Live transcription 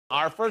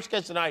Our first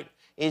guest tonight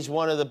is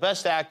one of the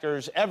best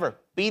actors ever.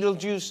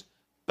 Beetlejuice,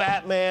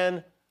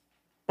 Batman,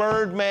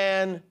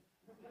 Birdman,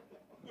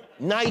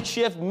 Night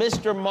Shift,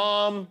 Mr.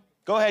 Mom.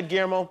 Go ahead,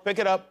 Guillermo, pick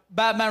it up.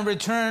 Batman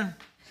Return.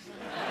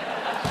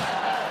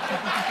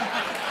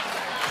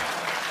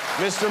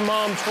 Mr.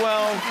 Mom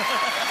 12.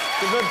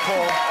 It's a good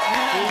pull.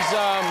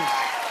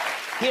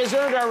 He has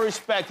earned our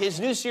respect. His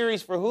new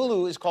series for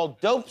Hulu is called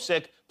Dope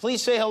Sick.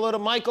 Please say hello to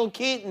Michael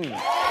Keaton.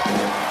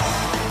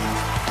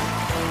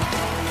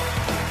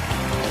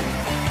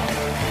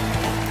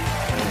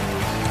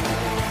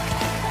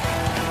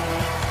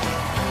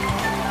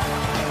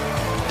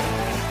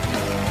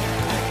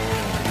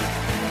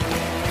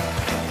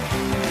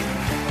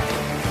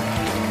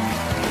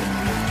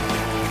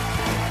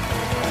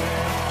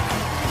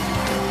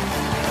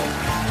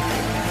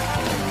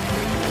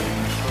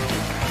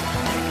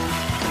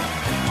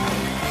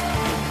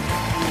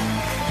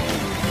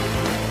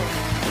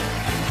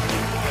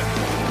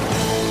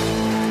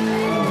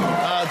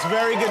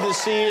 Very good to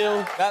see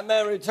you.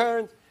 Batman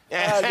Returns.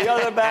 The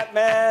other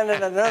Batman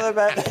and another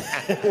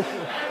Batman.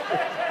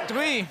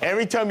 3.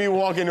 Every time you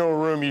walk into a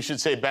room, you should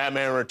say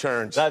Batman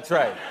Returns. That's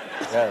right.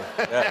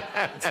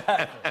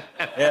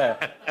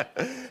 Yeah.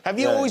 Have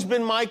you always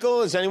been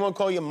Michael? Does anyone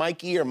call you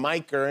Mikey or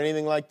Mike or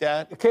anything like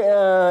that?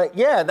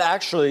 Yeah,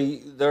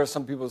 actually, there are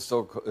some people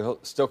who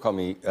still call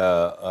me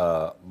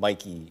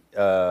Mikey.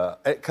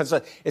 Because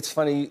it's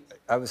funny,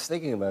 I was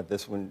thinking about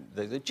this when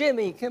they said,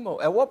 Jimmy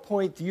Kimmel, at what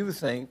point do you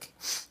think,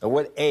 at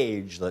what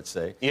age, let's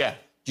say,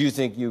 do you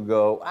think you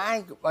go,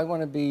 I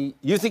want to be,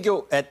 you think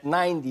you'll, at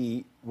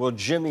 90, will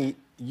Jimmy,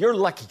 you're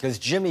lucky because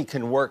Jimmy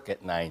can work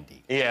at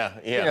 90. Yeah,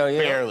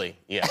 barely.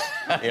 Yeah,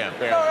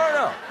 barely.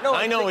 No.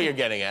 I know what you're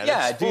getting at.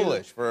 Yeah, it's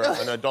foolish for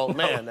an adult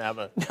man to have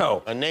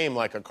a name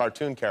like a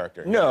cartoon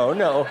character.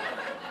 No.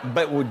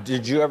 But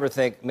did you ever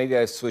think, maybe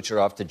I switch it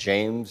off to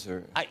James?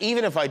 Or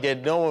even if I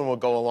did, no one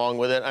would go along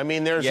with it. I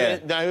mean,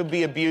 I would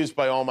be abused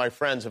by all my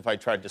friends if I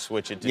tried to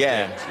switch it to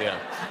James. Yeah.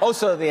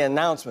 Also, the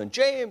announcement,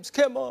 James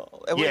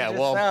Kimmel.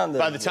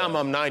 By the time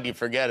I'm 90,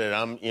 forget it.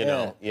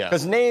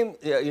 Because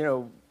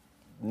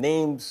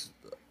names,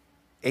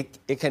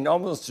 it can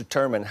almost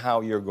determine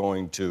how you're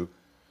going to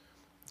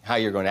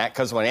act.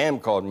 Because when I am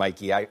called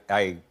Mikey, there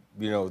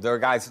are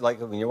guys like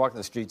when you're walking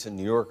the streets in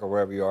New York or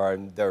wherever you are,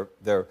 and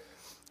they're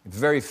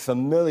very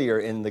familiar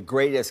in the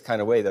greatest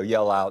kind of way. They'll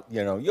yell out,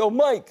 yo,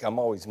 Mike. I'm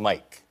always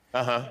Mike.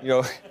 A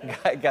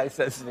guy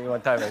says to me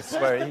one time, I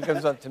swear, he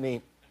comes up to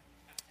me.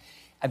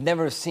 I've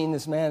never seen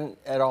this man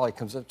at all. He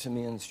comes up to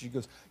me in the street, he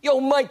goes, yo,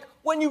 Mike,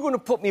 when you going to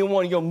put me in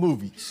one of your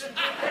movies?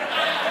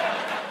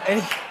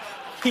 And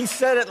he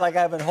said it like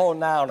I've been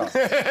holding out on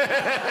him.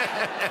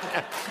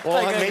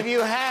 Well, maybe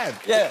you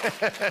have. Yeah.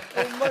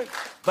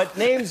 But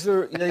names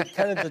they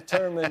kind of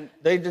determine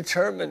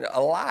a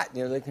lot.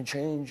 They can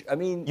change. I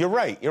mean... You're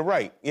right.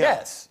 Yeah.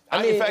 Yes.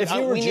 I mean, if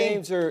you were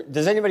James or...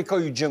 Does anybody call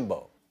you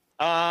Jimbo?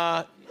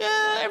 Yeah,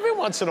 every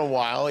once in a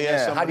while,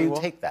 yeah. How do you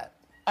take that?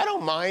 I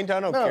don't mind. I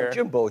don't care. No,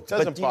 Jimbo.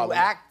 Doesn't but do you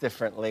act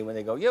differently when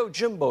they go, yo,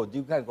 Jimbo? Do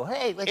you kind of go,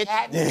 hey, what's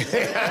happening?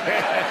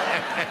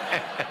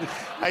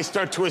 I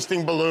start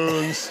twisting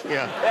balloons.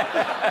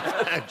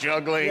 Yeah.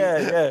 Juggling.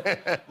 Yeah.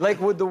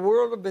 Like, would the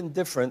world have been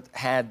different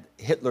had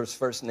Hitler's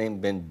first name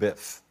been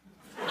Biff?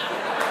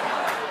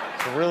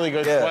 It's a really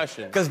good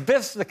question. Because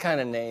Biff's the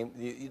kind of name,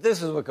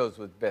 this is what goes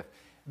with Biff.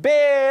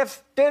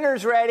 Biff,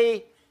 dinner's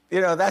ready.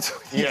 That's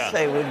what you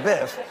say with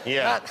Biff.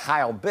 Yeah. Not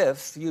Heil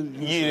Biff. You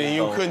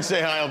couldn't say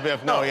Heil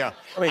Biff. No, yeah.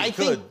 I mean,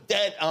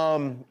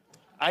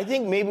 I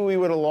think maybe we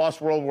would have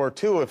lost World War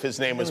II if his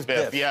name was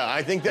Biff. Yeah,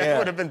 I think that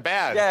would have been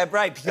bad. Yeah,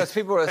 right, because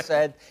people would have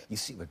said, you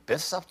see what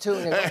Biff's up to?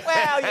 And they go,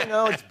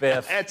 well, it's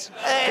Biff. That's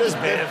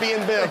just Biff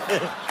being Biff.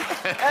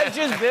 That's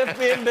just Biff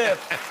being Biff.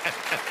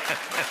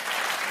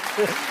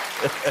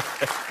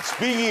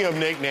 Speaking of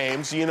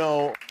nicknames, you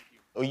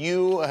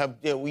have,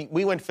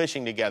 we went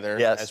fishing together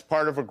as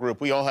part of a group.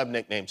 We all have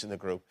nicknames in the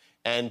group.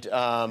 And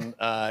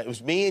it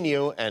was me and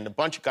you and a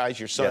bunch of guys,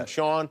 your son,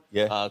 Sean,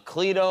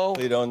 Cleto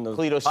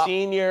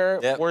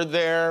Sr. were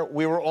there.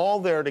 We were all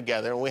there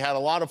together, and we had a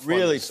lot of fun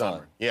this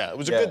summer. Yeah, it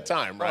was a good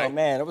time, right? Oh,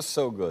 man, it was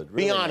so good.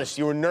 Really Be honest,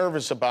 you were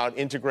nervous about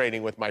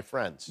integrating with my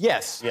friends.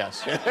 Yes. Yeah.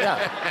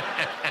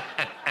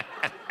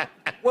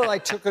 Well, I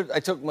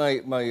took my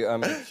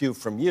cue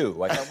from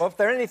you. I thought, well, if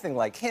they're anything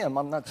like him,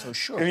 I'm not so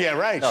sure. Yeah,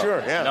 right,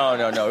 sure, yeah.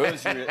 No.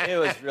 It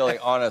was really,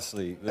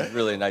 honestly, it was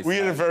really nice. We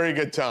had a very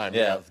good time.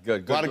 Yeah, it was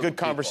good. A lot of good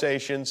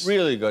conversations.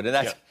 Really good.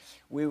 And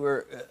we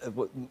were,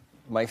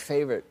 my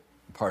favorite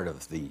part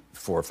of the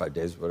 4 or 5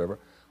 days, whatever,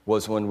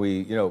 was when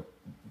we, were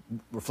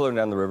floating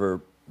down the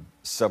river,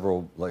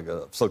 like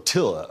a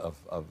flotilla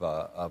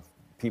of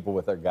people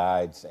with their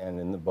guides, and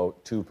in the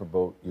boat, 2 per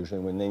boat usually.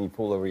 When then you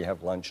pull over, you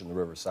have lunch on the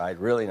riverside.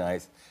 Really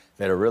nice.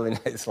 They had a really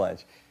nice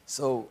lunch.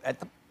 So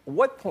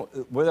what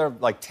point, were there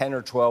like 10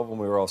 or 12 when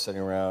we were all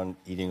sitting around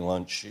eating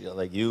lunch,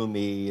 like you and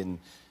me and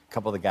a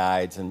couple of the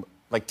guides, and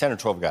like 10 or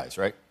 12 guys,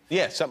 right?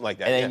 Yeah, something like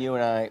that. And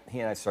then he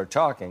and I started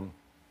talking.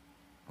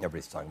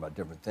 Everybody's talking about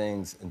different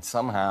things, and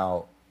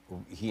somehow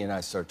he and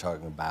I started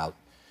talking about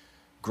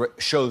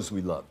shows we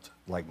loved.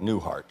 like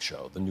Newhart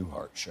show, the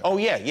Newhart show. Oh,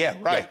 yeah,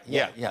 right.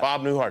 Yeah.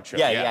 Bob Newhart show.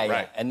 Yeah.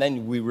 Right. And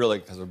then we really,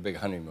 because we're big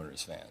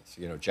Honeymooners fans,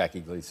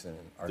 Jackie Gleason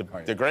and Art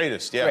Carney. The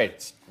greatest, yeah.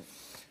 Greatest.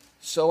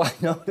 So I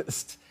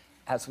noticed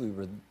as we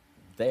were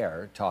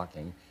there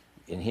talking,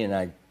 and he and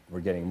I were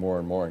getting more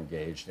and more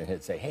engaged, and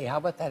he'd say, hey, how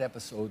about that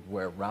episode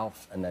where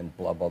Ralph and then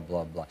blah, blah,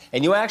 blah, blah.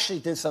 And you actually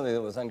did something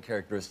that was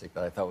uncharacteristic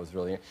that I thought was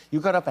really, you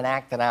got up and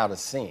acted out a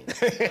scene.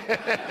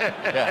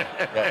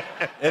 Yeah.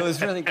 It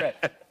was really great.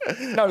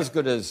 Not as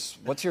good as,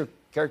 what's your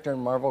character in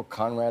Marvel,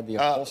 Conrad the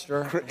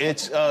Upholsterer?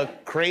 It's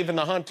Craven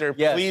the Hunter.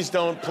 Yes. Please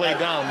don't play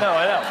dumb. No,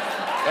 I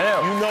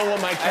know. You know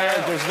what my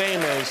character's name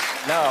is.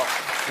 No.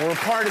 We're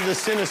part of the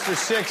Sinister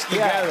Six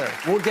together.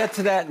 Yeah, we'll get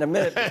to that in a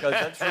minute because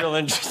that's real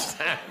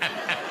interesting.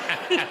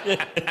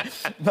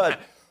 But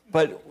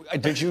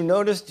did you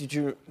notice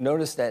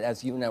that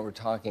as you and I were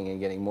talking and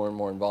getting more and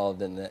more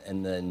involved in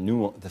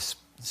the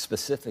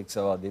specifics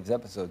of all these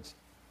episodes,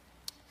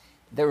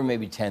 there were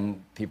maybe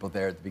 10 people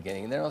there at the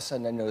beginning, and then all of a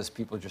sudden I noticed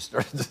people just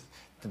started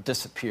to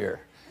disappear,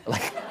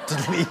 like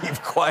to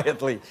leave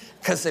quietly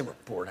because they were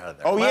bored out of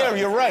their mind. Yeah,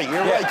 you're right.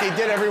 You're right. They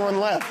did. Everyone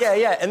left.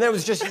 Yeah. And there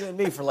was just you and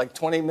me for like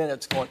 20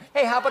 minutes going,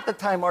 hey, how about the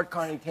time Art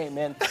Carney came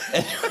in?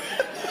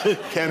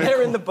 And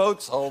they're in the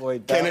boats all the way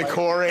down.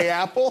 Kennecore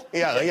Apple?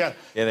 Yeah.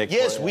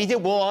 Yes, we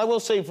did. Well, I will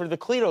say for the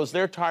Cletos,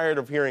 they're tired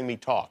of hearing me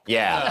talk.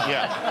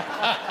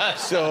 Yeah.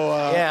 So.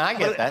 I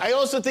get that. I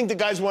also think the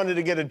guys wanted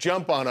to get a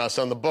jump on us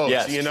on the boats.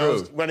 Yes,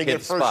 true. When they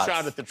get first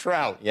shot at the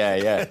trout.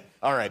 Yeah.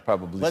 All right.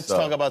 Probably Let's so.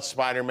 talk about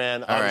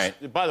Spider-Man. All right.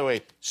 By the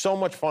way, so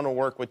much fun to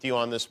work with you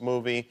on this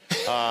movie.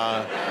 Such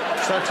a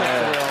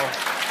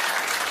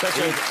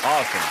thrill.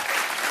 Awesome.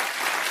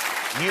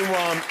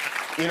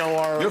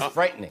 You're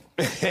frightening.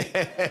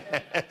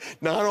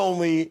 Not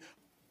only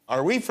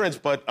are we friends,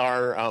 but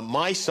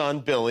my son,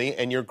 Billy,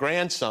 and your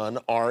grandson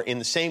are in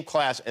the same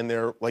class, and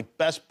they're like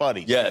best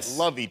buddies. Yes. They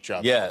love each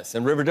other. Yes,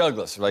 and River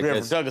Douglas.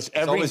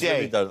 Every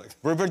day.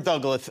 River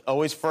Douglas,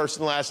 always first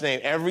and last name.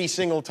 Every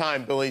single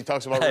time Billy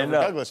talks about River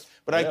Douglas.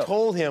 But I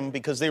told him,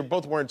 because they were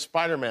both wearing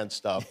Spider-Man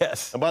stuff.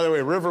 Yes. And by the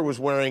way, River was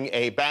wearing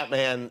a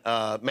Batman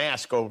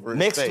mask over his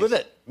face. Mixed with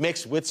it.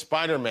 Mixed with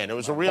Spider-Man. It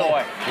was a real...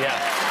 Boy.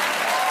 Yeah.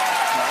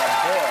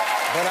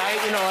 But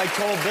I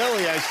told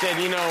Billy, I said,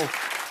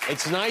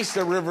 it's nice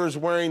that River's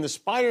wearing the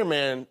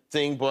Spider-Man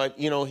thing, but,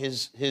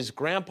 his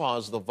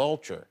grandpa's the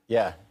Vulture.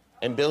 Yeah.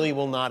 And Billy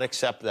will not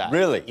accept that.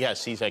 Really?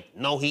 Yes, he's like,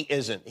 no, he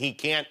isn't. He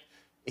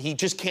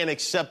just can't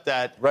accept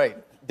that. Right.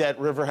 That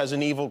River has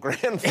an evil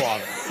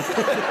grandfather.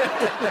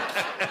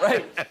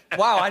 Right.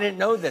 Wow, I didn't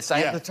know this. I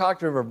have to talk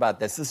to River about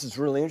this. This is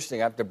really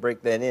interesting. I have to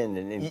break that in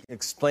and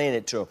explain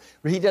it to him.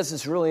 But he does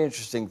this really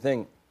interesting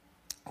thing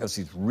because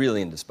he's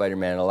really into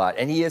Spider-Man a lot.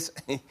 And he is...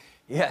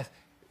 Yeah,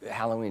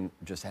 Halloween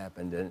just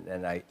happened,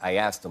 and I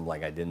asked him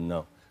like I didn't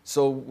know.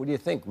 So what do you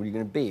think? What are you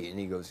going to be? And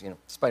he goes,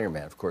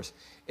 Spider-Man, of course.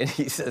 And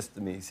he says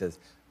to me,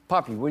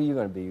 Poppy, what are you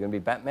going to be? You going to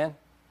be Batman?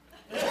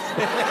 And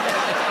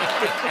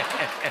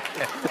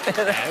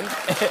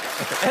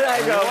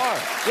I go,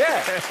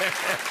 yeah.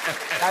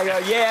 I go,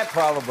 yeah,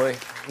 probably.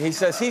 He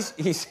says, he's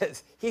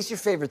your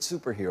favorite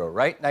superhero,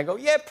 right? And I go,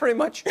 yeah, pretty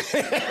much. Boy,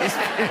 does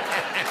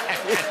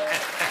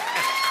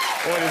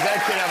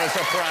that kid have a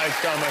surprise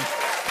coming?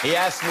 He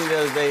asked me the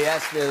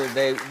other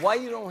day, why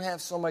you don't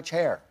have so much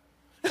hair?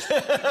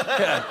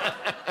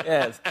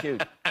 Yeah, it's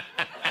cute.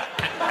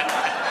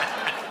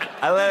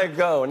 I let it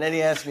go, and then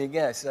he asked me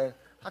again. I said,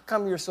 how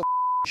come you're so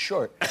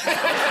short? Michael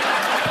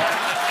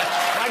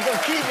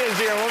Keaton is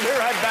here. We'll be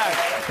right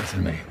back.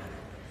 Listen to me.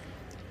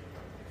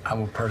 I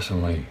will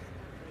personally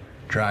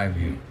drive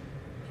you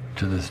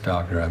to this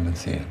doctor I've been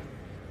seeing.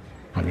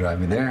 I'll drive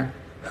you there,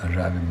 I'll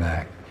drive you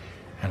back,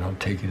 and I'll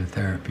take you to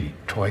therapy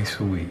twice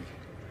a week.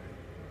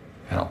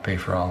 And I'll pay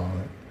for all of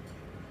it.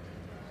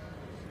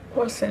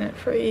 What's in it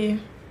for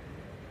you?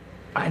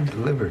 I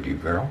delivered you,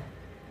 girl.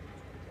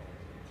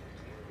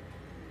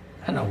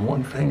 I know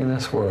one thing in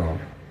this world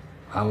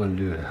I would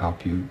do to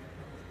help you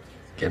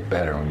get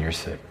better when you're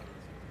sick.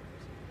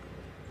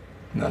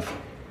 Nothing.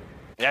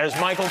 There's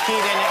Michael Keaton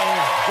in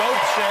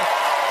Dope Sick,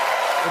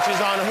 which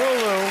is on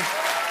Hulu.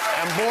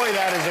 And boy,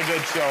 that is a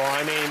good show.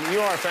 I mean,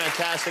 you are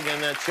fantastic in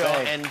that show.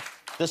 Thanks. And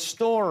the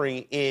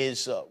story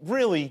is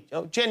really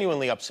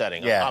genuinely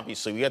upsetting. Yeah.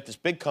 Obviously, we got this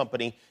big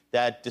company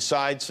that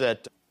decides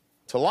that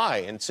to lie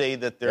and say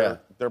that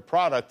their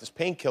product, this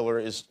painkiller,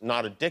 is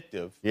not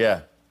addictive.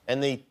 Yeah.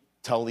 And they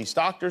tell these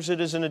doctors it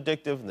isn't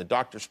addictive, and the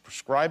doctors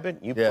prescribe it.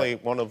 You play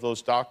one of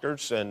those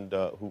doctors, and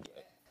who.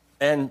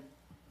 And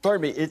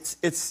pardon me,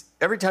 it's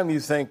every time you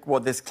think, well,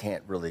 this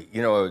can't really,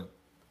 it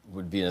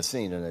would be in a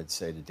scene, and I'd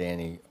say to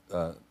Danny,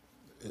 one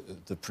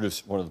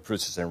of the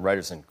producers and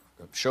writers and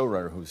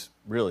showrunner who's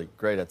really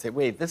great, I'd say,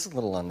 wait, this is a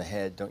little on the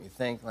head, don't you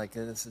think? Like,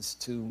 this is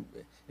too...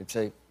 You'd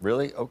say,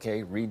 really?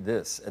 Okay, read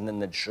this. And then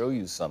they'd show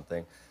you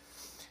something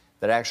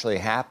that actually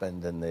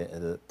happened in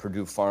the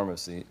Purdue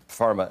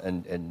Pharma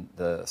and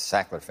the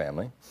Sackler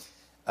family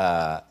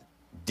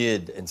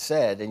did and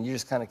said, and you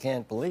just kind of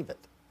can't believe it.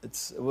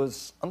 it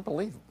was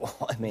unbelievable.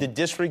 I mean, the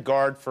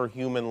disregard for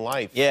human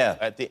life.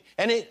 Yeah.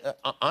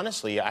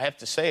 Honestly, I have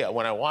to say,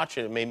 when I watch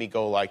it, it made me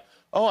go like,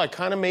 oh, I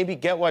kind of maybe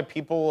get why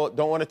people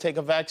don't want to take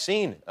a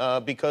vaccine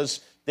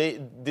because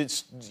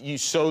you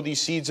sow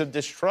these seeds of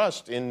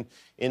distrust in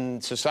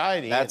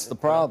society. That's the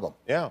problem.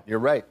 Yeah. You're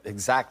right.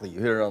 Exactly. You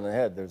hit it on the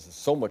head. There's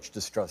so much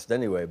distrust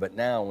anyway. But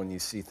now when you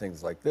see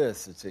things like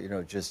this, it's,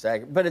 just...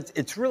 But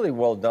it's really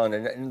well done.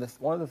 And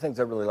one of the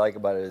things I really like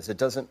about it is it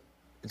doesn't...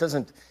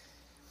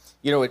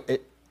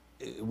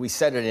 we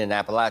said it in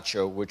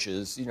Appalachia, which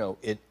is,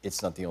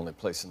 it's not the only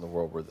place in the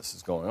world where this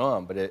is going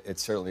on, but it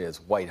certainly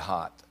is white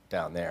hot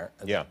down there.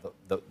 Yeah.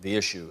 The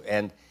issue.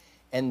 And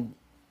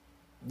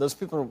those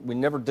people, we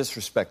never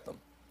disrespect them.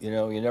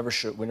 We never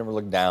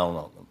look down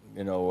on them.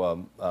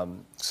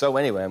 So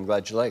anyway, I'm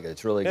glad you like it.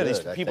 It's really good.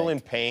 These people in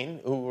pain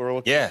who are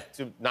looking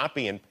to not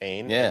be in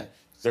pain. Yeah.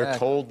 They're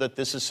told that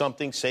this is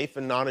something safe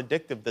and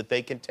non-addictive that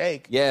they can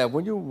take. Yeah,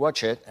 when you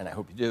watch it, and I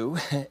hope you do,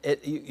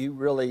 you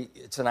really,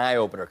 it's an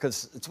eye-opener.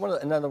 Because it's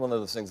another one of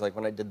those things, like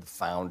when I did The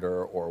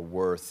Founder or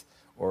Worth,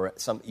 or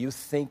you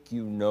think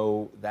you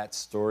know that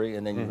story,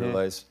 and then you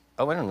realize,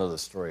 oh, I don't know the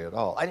story at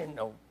all. I didn't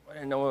know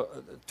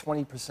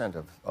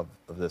 20% of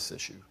this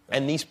issue.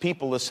 And these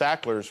people, the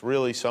Sacklers,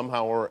 really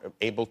somehow were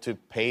able to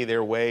pay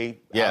their way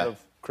out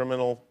of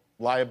criminal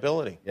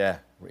liability. Yeah.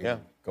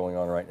 Going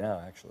on right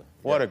now, actually.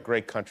 What a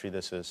great country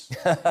this is.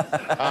 All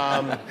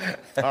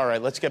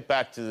right, let's get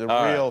back to the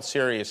real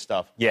serious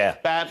stuff. Yeah.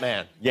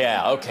 Batman.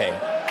 Yeah, okay.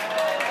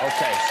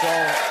 Okay,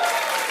 so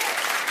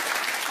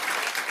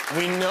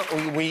we know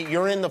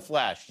you're in the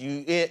flesh.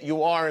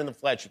 You are in the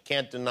flesh. You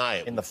can't deny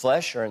it. In the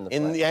flesh or in the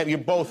flesh? You're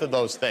both of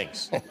those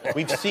things.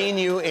 We've seen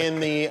you in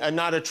the,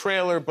 not a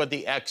trailer, but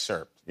the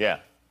excerpt. Yeah.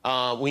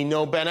 We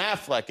know Ben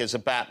Affleck is a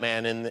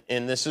Batman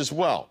in this as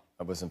well.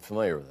 I wasn't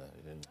familiar with that.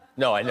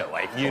 No, I know.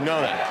 You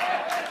know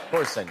that. Of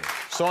course I knew.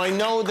 So I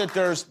know that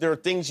there are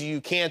things you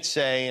can't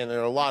say, and there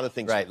are a lot of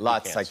things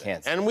lots I say.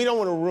 can't say. And we don't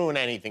want to ruin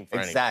anything for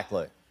anyone.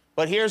 Exactly.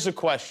 But here's a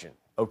question.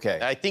 Okay.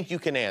 I think you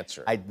can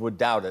answer. I would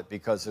doubt it,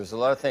 because there's a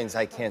lot of things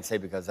I can't say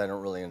because I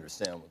don't really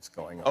understand what's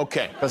going on.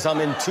 Okay. Because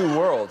I'm in two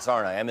worlds,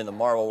 aren't I? I'm in the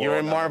Marvel world. You're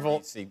in Marvel.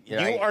 DC.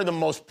 You are the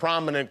most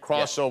prominent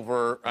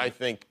crossover, I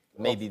think.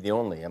 Maybe the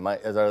only. Am I?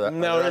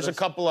 No, there's a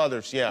couple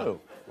others, yeah. Who?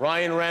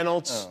 Ryan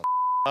Reynolds.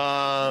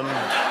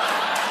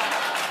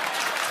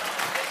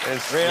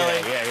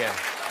 Really? Yeah.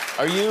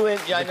 Are you in?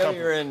 Yeah, I know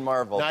you're in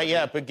Marvel. Not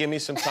yet, but give me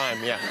some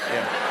time. Yeah.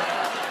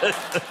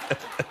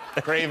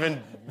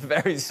 Craven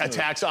very soon.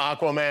 attacks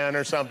Aquaman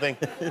or something.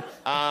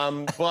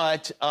 By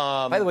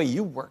the way,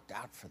 you worked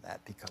out for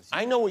that because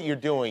I know what you're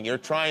doing. You're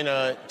trying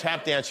to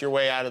tap dance your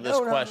way out of this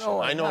question.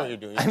 No, I know what you're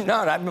doing. I'm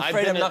not. I'm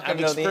afraid I'm not going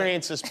to know the answer. I've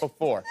experienced this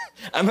before.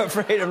 I'm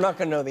afraid I'm not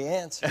going to know the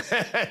answer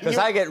because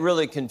I get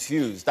really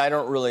confused. I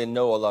don't really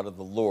know a lot of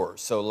the lore,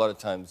 so a lot of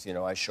times,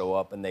 I show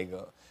up and they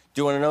go,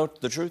 "Do you want to know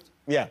the truth?"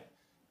 Yeah.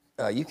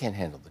 You can't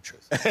handle the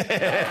truth.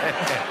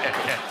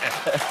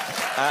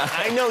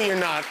 I know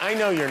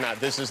you're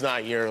not. This is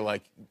not your world.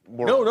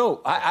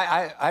 No.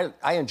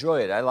 I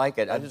enjoy it. I like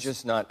it. I'm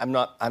just not. I'm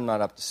not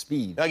up to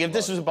speed. Like if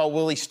this was about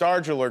Willie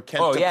Stargell or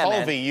Kent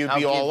Capaldi, you'd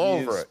be all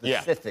over it.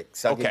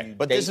 Specifics. Okay,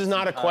 but this is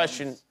not a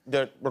question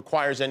that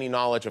requires any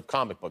knowledge of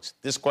comic books.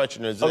 This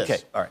question is this. Okay,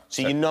 all right.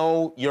 So you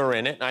know you're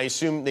in it. And I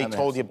assume they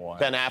told you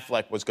Ben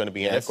Affleck was going to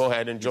be in it. Go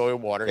ahead, enjoy your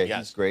water. Okay, yes,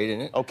 he's great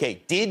in it.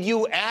 Okay, did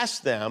you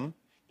ask them?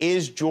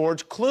 Is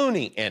George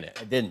Clooney in it?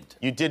 I didn't.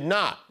 You did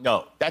not?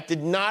 No. That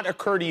did not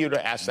occur to you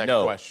to ask that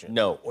question?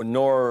 No,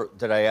 nor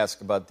did I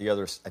ask about the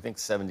other, I think,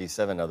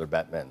 77 other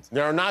Batmans.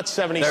 There are not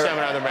 77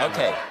 other Batmen.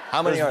 Okay,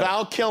 how many There's are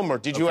Val Kilmer.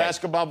 Did you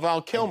ask about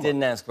Val Kilmer? I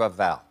didn't ask about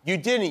Val. You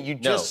didn't. You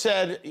just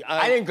said...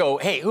 I didn't go,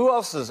 hey, who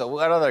else is...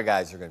 What other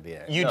guys are going to be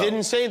in it? You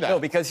didn't say that. No,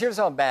 because here's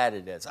how bad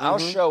it is. I'll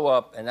show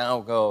up and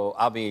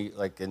I'll be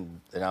like, and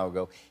I'll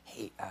go,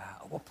 hey,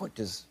 at what point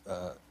does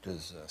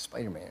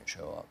Spider-Man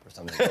show up or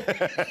something?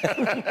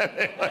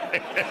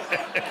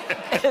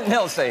 And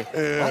they'll say,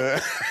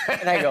 what?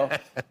 And I go,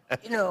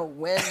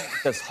 when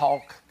does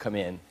Hulk come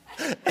in?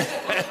 And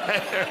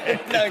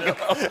I go,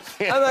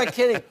 I'm not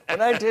kidding.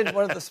 When I did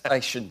one of the...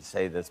 I shouldn't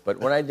say this, but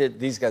when I did...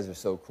 These guys are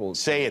so cool.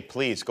 Say it,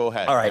 please. Go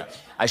ahead. All right. Yeah.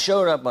 I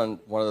showed up on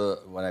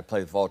when I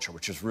played Vulture,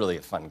 which was really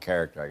a fun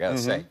character, I got to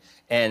say.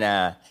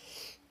 And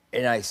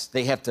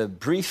they have to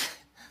brief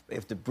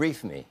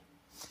me.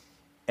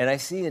 And I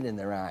see it in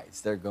their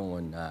eyes. They're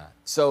going,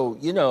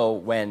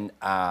 when,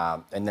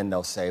 and then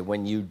they'll say,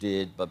 when you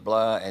did blah,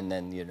 blah, and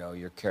then,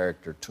 your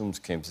character, Toombs,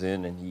 comes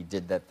in and he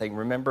did that thing.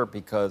 Remember?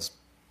 Because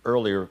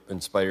earlier in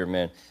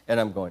Spider-Man, and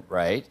I'm going,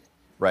 right,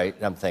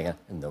 and I'm thinking,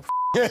 no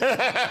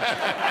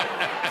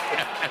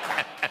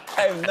I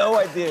have no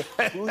idea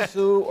who's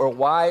who or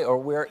why or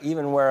where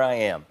I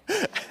am.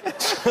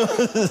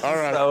 All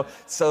right.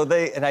 So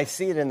I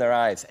see it in their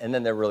eyes, and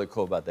then they're really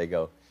cool about it. They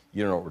go,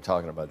 you don't know what we're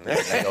talking about. And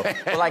I go,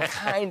 well, I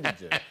kind of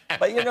do.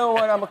 But you know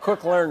what? I'm a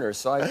quick learner,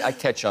 so I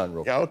catch on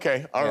real quick. Yeah,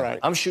 okay. All right.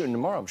 I'm shooting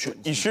tomorrow.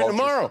 You shooting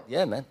tomorrow? Stuff.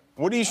 Yeah, man.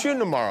 What are you shooting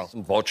tomorrow?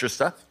 Some Vulture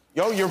stuff.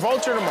 Yo, you're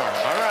Vulture tomorrow.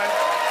 All right.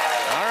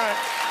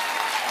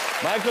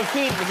 Michael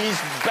Keaton, he's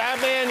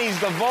Batman, he's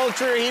the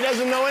Vulture. He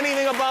doesn't know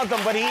anything about them,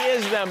 but he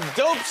is them.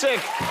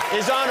 Dopesick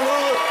is on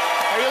Hulu.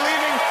 Are you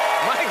leaving?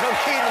 Michael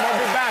Keaton, we'll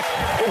be back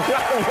with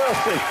John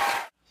Wilson.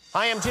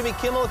 Hi, I'm Jimmy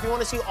Kimmel. If you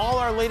want to see all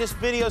our latest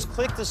videos,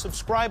 click the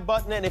subscribe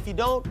button. And if you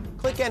don't,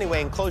 click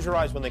anyway and close your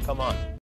eyes when they come on.